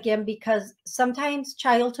this again, because sometimes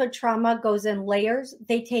childhood trauma goes in layers.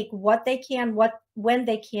 They take what they can, when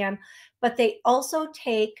they can, but they also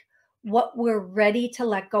take what we're ready to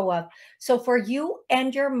let go of. So for you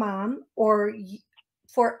and your mom, or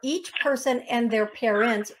for each person and their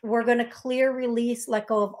parents, we're going to clear, release, let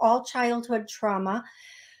go of all childhood trauma.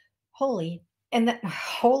 Holy. And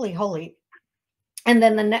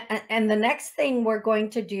then the next thing we're going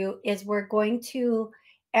to do is we're going to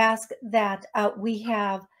ask that we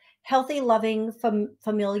have healthy, loving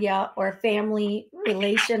familia or family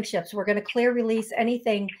relationships. We're going to clear, release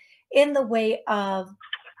anything in the way of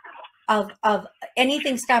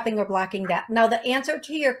anything stopping or blocking that. Now, the answer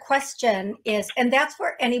to your question is, and that's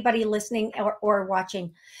for anybody listening or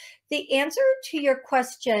watching, the answer to your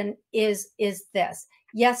question is this.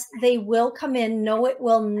 Yes, they will come in. No, it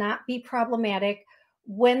will not be problematic.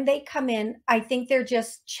 When they come in, I think they're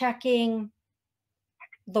just checking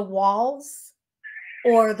the walls,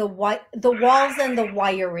 or the walls and the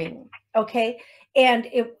wiring, okay? And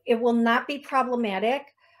it will not be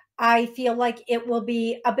problematic. I feel like it will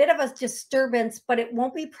be a bit of a disturbance, but it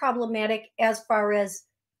won't be problematic as far as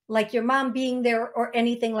like your mom being there or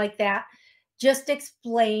anything like that. Just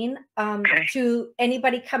explain to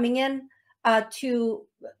anybody coming in to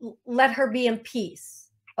let her be in peace,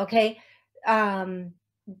 okay? To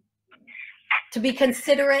be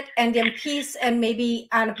considerate and in peace, and maybe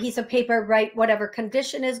on a piece of paper write whatever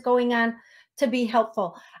condition is going on to be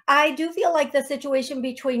helpful. I do feel like the situation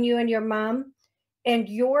between you and your mom and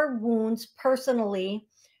your wounds personally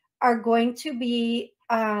are going to be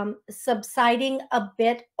subsiding a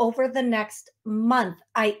bit over the next month.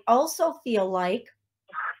 I also feel like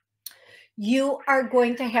you are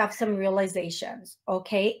going to have some realizations,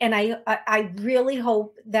 okay? And I really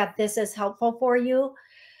hope that this is helpful for you.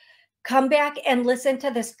 Come back and listen to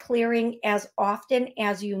this clearing as often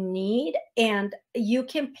as you need, and you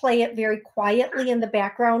can play it very quietly in the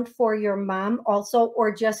background for your mom also,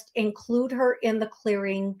 or just include her in the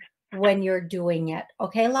clearing when you're doing it.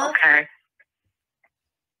 Okay, love? Okay.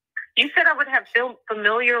 You said I would have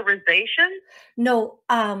familiarization? No,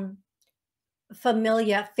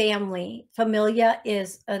 familia, family. Familia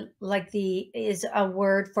is is a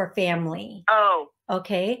word for family. Oh.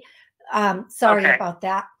 Okay. Sorry about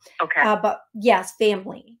that. Okay. But yes,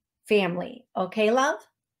 family. Okay, love?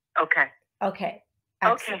 Okay. Okay.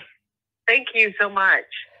 Excellent. Okay. Thank you so much.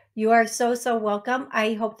 You are so welcome.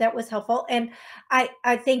 I hope that was helpful. And I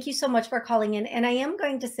thank you so much for calling in. And I am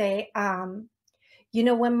going to say, you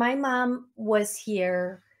know, when my mom was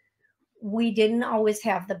here, we didn't always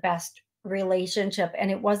have the best relationship, and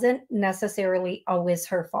it wasn't necessarily always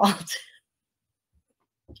her fault.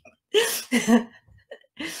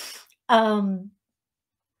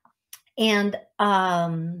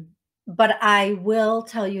 But I will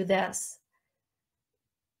tell you this.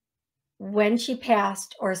 When she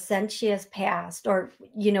passed, or since she has passed, or,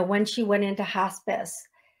 you know, when she went into hospice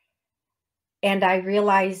and I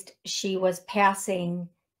realized she was passing,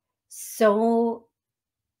 so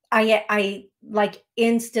I like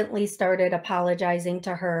instantly started apologizing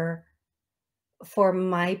to her for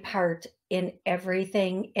my part in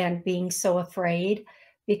everything and being so afraid,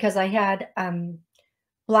 because I had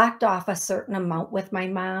blocked off a certain amount with my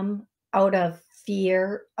mom out of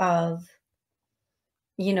fear of,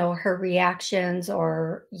 you know, her reactions,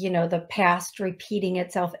 or, you know, the past repeating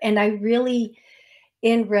itself. And I really,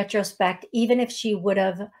 in retrospect, even if she would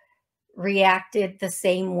have reacted the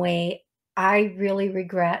same way, I really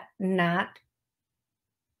regret not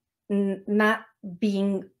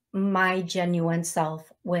being my genuine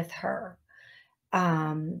self with her.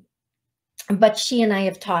 But she and I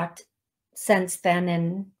have talked since then,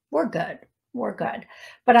 and we're good.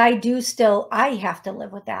 But I have to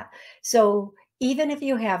live with that. So even if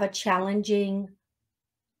you have a challenging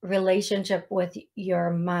relationship with your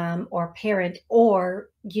mom or parent, or,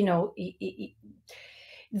 you know,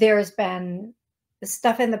 there's been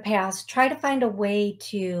stuff in the past, try to find a way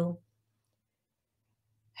to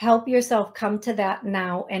help yourself come to that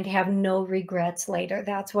now and have no regrets later.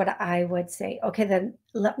 That's what I would say. Okay, then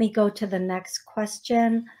let me go to the next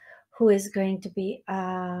question, who is going to be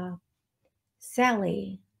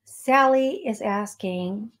Sally. Sally is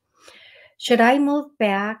asking, should I move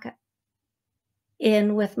back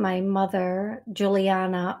in with my mother,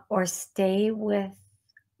 Juliana, or stay with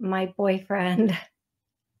my boyfriend?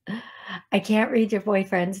 I can't read your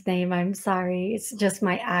boyfriend's name. I'm sorry. It's just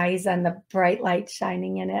my eyes and the bright light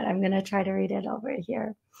shining in it. I'm going to try to read it over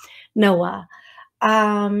here. Noah.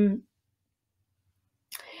 I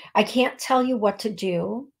can't tell you what to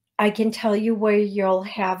do. I can tell you where you'll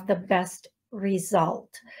have the best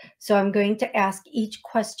result. So I'm going to ask each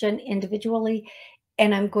question individually,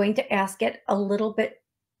 and I'm going to ask it a little bit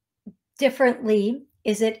differently.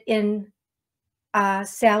 Is it in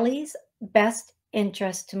Sally's best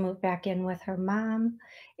interest to move back in with her mom?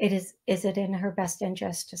 Is it in her best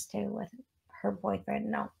interest to stay with her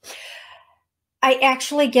boyfriend? No. I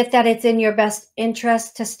actually get that it's in your best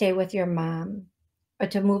interest to stay with your mom, or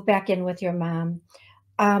to move back in with your mom.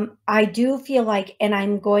 I do feel like, and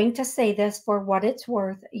I'm going to say this for what it's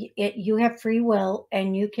worth, you have free will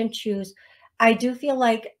and you can choose. I do feel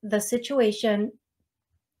like the situation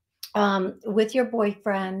with your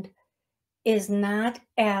boyfriend is not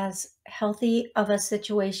as healthy of a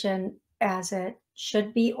situation as it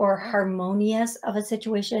should be, or harmonious of a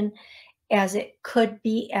situation as it could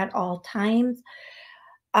be at all times.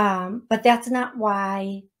 But that's not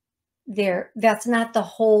why that's not the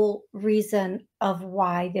whole reason of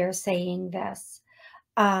why they're saying this.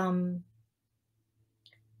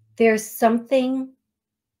 There's something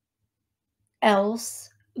else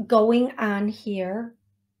going on here,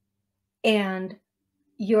 and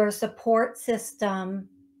your support system,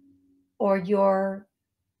 or your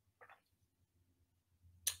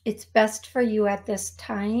it's best for you at this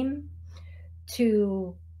time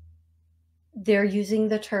to, they're using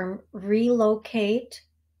the term relocate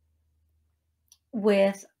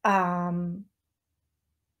with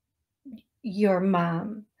your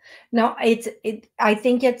mom. Now, I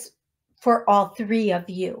think it's for all three of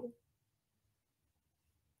you.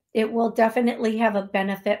 It will definitely have a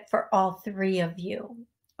benefit for all three of you.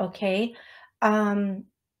 Okay. And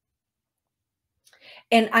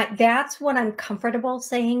that's what I'm comfortable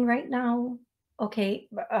saying right now. Okay.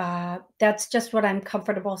 That's just what I'm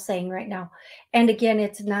comfortable saying right now. And again,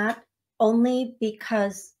 it's not only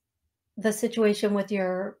because the situation with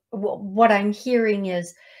your, what I'm hearing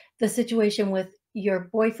is the situation with your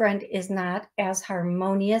boyfriend is not as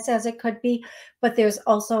harmonious as it could be, but there's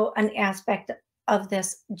also an aspect of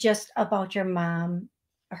this just about your mom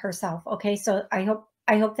herself. Okay. So I hope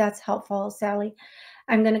that's helpful, Sally.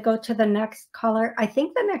 I'm going to go to the next caller. I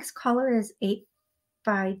think the next caller is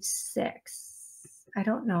 856. I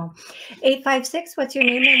don't know. 856, what's your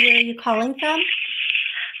name and where are you calling from?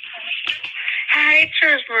 Hi, it's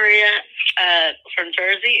Maria from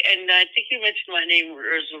Jersey, and I think you mentioned my name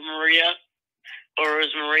was Maria or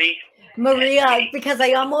Rosemary. Maria, because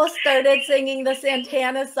I almost started singing the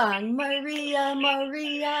Santana song, Maria,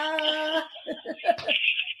 Maria.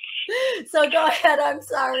 So go ahead. I'm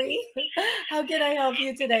sorry. How can I help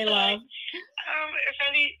you today, love?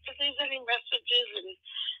 If there's any messages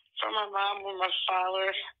from my mom or my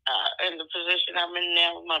father in the position I'm in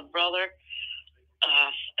now with my brother,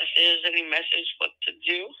 if there's any message what to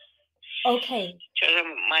do. Okay. Because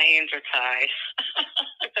my hands are tied.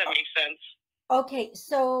 If that makes sense. Okay,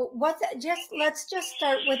 so let's just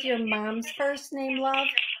start with your mom's first name, love.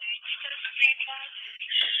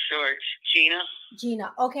 Sure, Gina.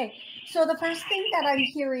 Gina. Okay, so the first thing that I'm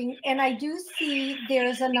hearing, and I do see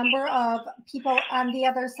there's a number of people on the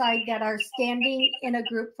other side that are standing in a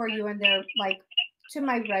group for you, and they're like to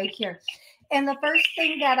my right here. And the first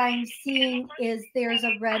thing that I'm seeing is there's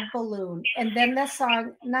a red balloon, and then the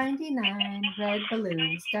song 99 red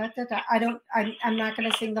balloons. Da, da, da. I'm not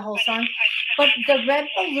going to sing the whole song, but the red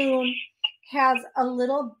balloon has a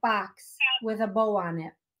little box with a bow on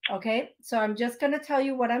it. Okay, so I'm just going to tell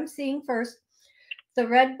you what I'm seeing first. The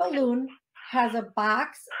red balloon has a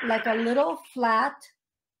box, like a little flat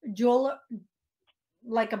jewel,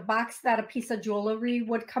 like a box that a piece of jewelry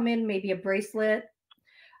would come in, maybe a bracelet.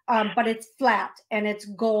 But it's flat and it's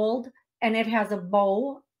gold and it has a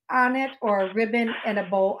bow on it, or a ribbon and a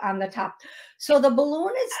bow on the top. So the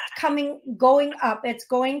balloon is going up. It's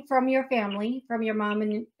going from your family, from your mom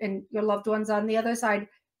and your loved ones on the other side,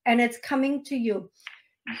 and it's coming to you.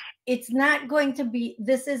 It's not going to be,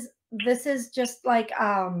 this is just like,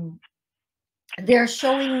 they're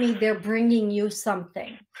showing me they're bringing you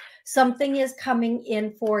something. Something is coming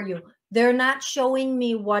in for you. They're not showing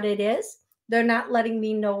me what it is. They're not letting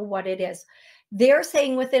me know what it is. They're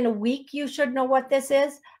saying within a week, you should know what this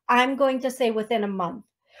is. I'm going to say within a month.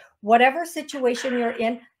 Whatever situation you're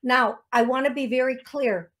in. Now, I want to be very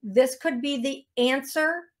clear. This could be the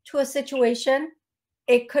answer to a situation.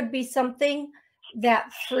 It could be something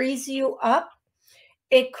that frees you up.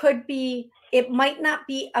 It could be, it might not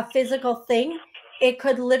be a physical thing. It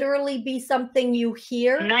could literally be something you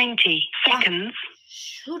hear. 90 seconds.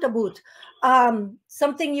 Shoot a boot.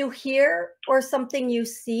 Something you hear or something you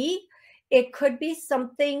see. It could be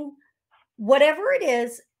something, whatever it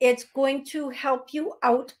is, it's going to help you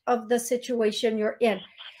out of the situation you're in.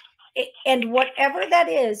 And whatever that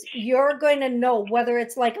is, you're going to know, whether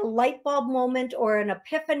it's like a light bulb moment or an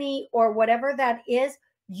epiphany or whatever that is,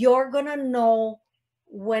 you're going to know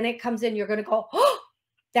when it comes in. You're going to go, oh,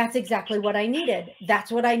 that's exactly what I needed.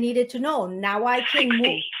 That's what I needed to know. Now I can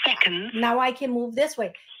move. Now I can move this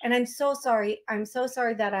way. And I'm so sorry. I'm so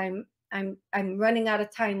sorry that I'm running out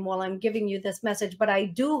of time while I'm giving you this message, but I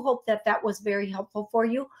do hope that that was very helpful for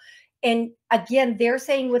you. And again, they're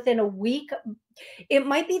saying within a week. It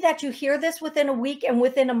might be that you hear this within a week, and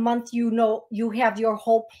within a month, you know, you have your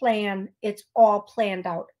whole plan. It's all planned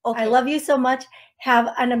out. Okay. I love you so much. Have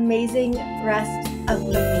an amazing rest of the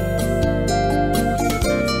week.